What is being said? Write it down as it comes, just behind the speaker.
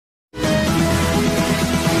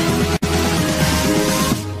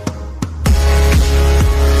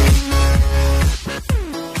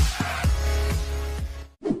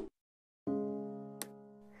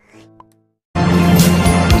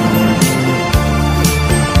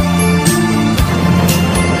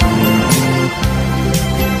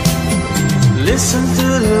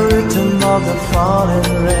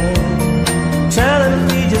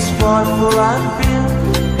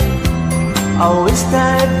I wish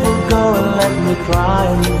that it would go and let me cry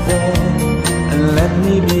then, and let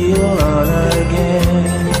me be alone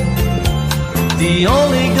again. The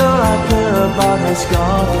only girl I care about has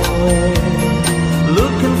gone away,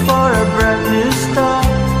 looking for a brand new start.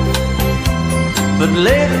 But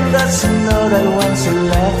little does she know that when she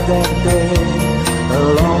left that day,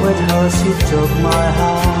 along with her she took my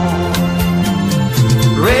heart.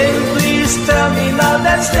 Rain, please tell me now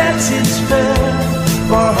that it's fair,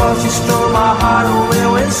 for her she stole my heart away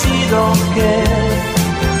when she don't care.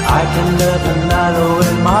 I can live another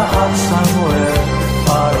with my heart somewhere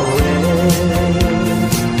far away.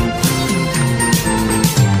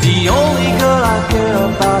 The only girl I care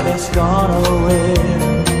about has gone away,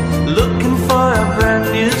 looking for a brand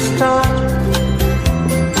new start.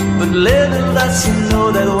 But little does she know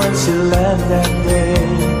that when she left that day,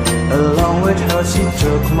 along with her she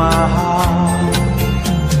took my heart.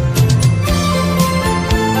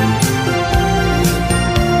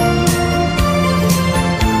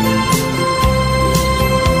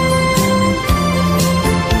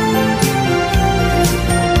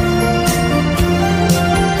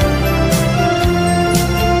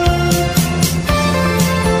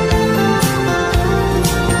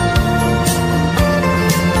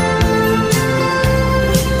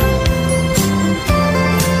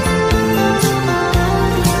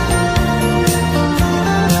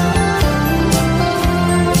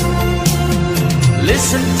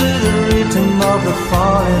 Listen to the rhythm of the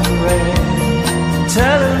falling rain,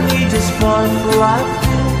 telling me just one life.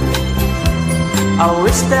 I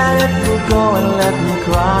wish that it would go and let me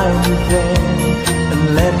cry again, and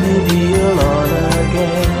let me be alone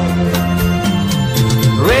again.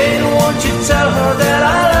 Rain, won't you tell her that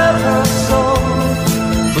I love her so?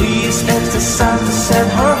 Please ask the sun to set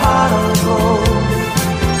her heart aglow.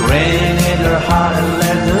 Rain in her heart and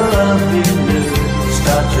let the love be new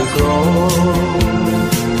start to grow.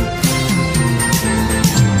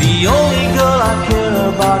 The only girl I care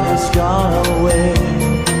about has gone away,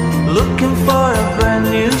 looking for a brand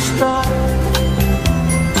new start.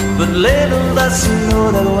 But little does she know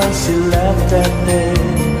that when she left that day,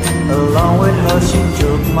 along with her she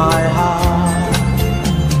took my heart.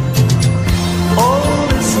 Oh,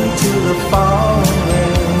 listen to the falling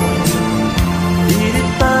rain,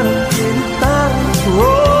 itty-bitty, itty-bitty,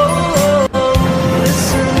 oh,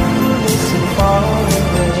 listen, listen, falling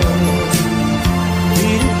rain.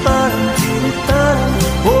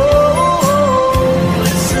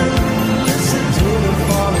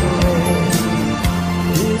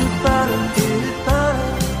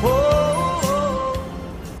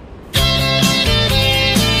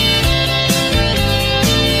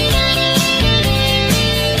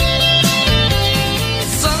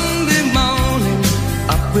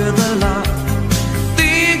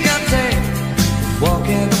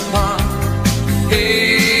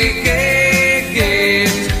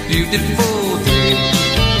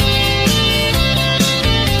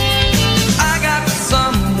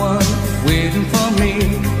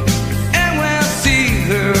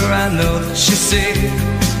 She said,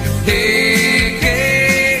 hey,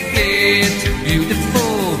 hey, hey, it's a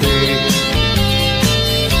beautiful day.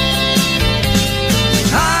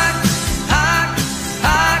 Hot, hot,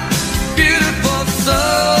 hot, beautiful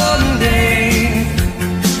Sunday.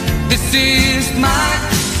 This is my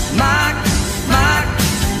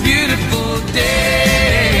beautiful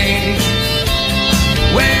day.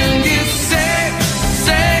 When you say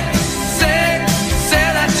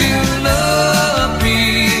that you love me,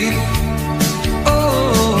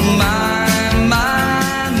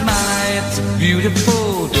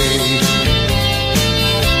 beautiful day.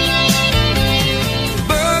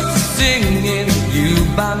 Birds are singing, you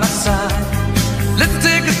by my side. Let's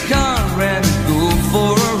take a car and go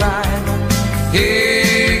for a ride.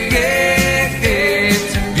 Hey, hey, hey,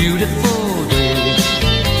 it's a beautiful day.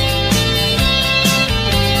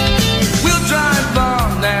 We'll drive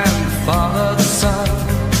on and follow the sun,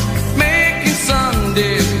 making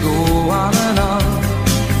Sundays go on and on.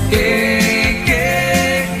 Hey,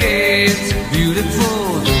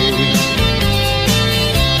 beautiful day.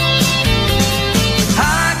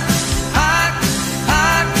 Hot, hot,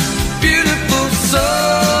 hot, beautiful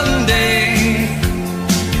Sunday.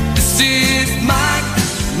 This is my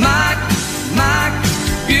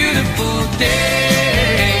beautiful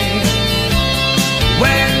day.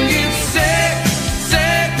 When you say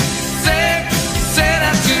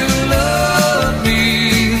that you love me,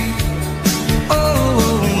 oh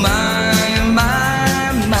my,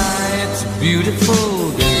 it's a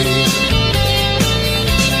beautiful day.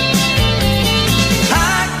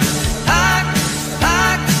 Hot, hot,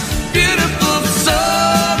 hot, beautiful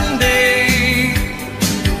Sunday.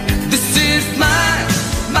 This is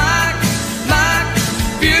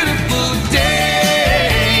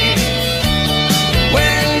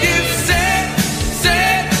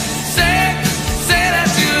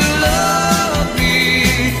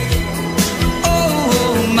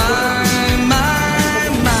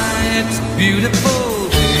beautiful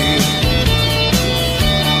day.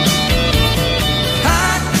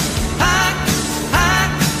 Hot, hot,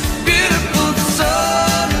 hot, beautiful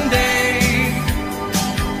Sunday.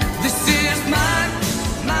 This is my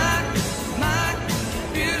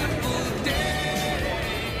beautiful day.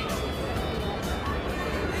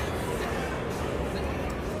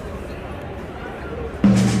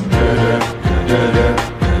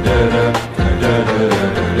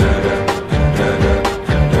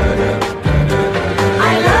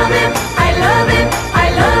 I love him, I love him, I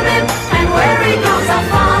love him, and where he goes I'll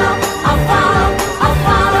follow, I'll follow, I'll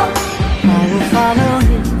follow. I will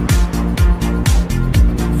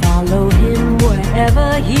follow him wherever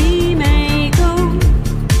he may go.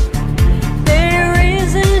 There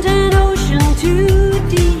isn't an ocean too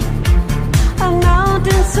deep, a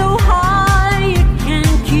mountain so high it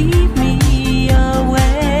can't keep me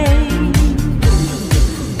away.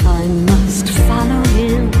 I must follow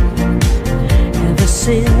him. Ever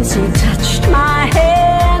since he touched my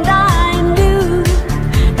hand, I knew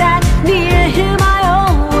that near him I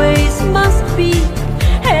always must be,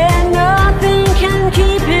 and nothing can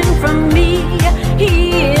keep him from me. He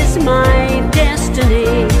is my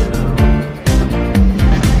destiny.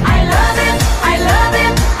 I love him, I love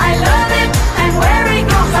him, I love him, and where he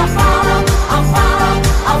goes I'll follow, I'll follow,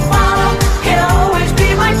 I'll follow. He'll always be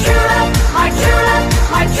my true love, my true love,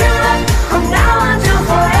 my true love, from now until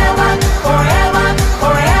forever, forever,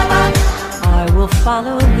 forever. I will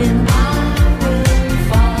follow him,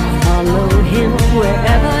 follow him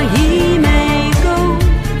wherever he may go.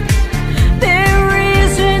 There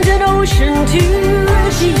isn't an ocean too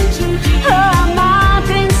deep, a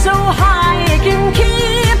mountain so high it can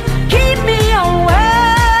keep me away,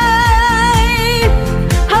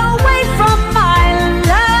 away from my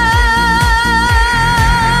love.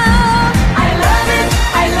 I love him,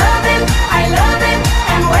 I love him, I love him,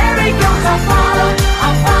 and where he goes I'll follow,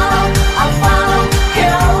 I'll follow, I'll follow.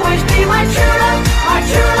 He'll always be my true love, my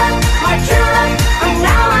true love, my true love, from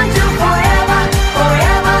now until forever,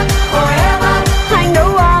 forever, forever. I know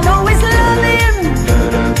I'll always love him.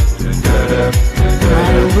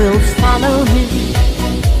 I will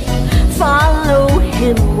follow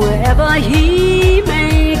him wherever he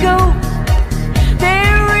may go.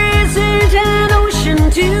 There isn't an ocean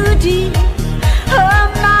too deep, a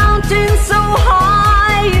mountain so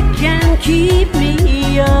high it can keep me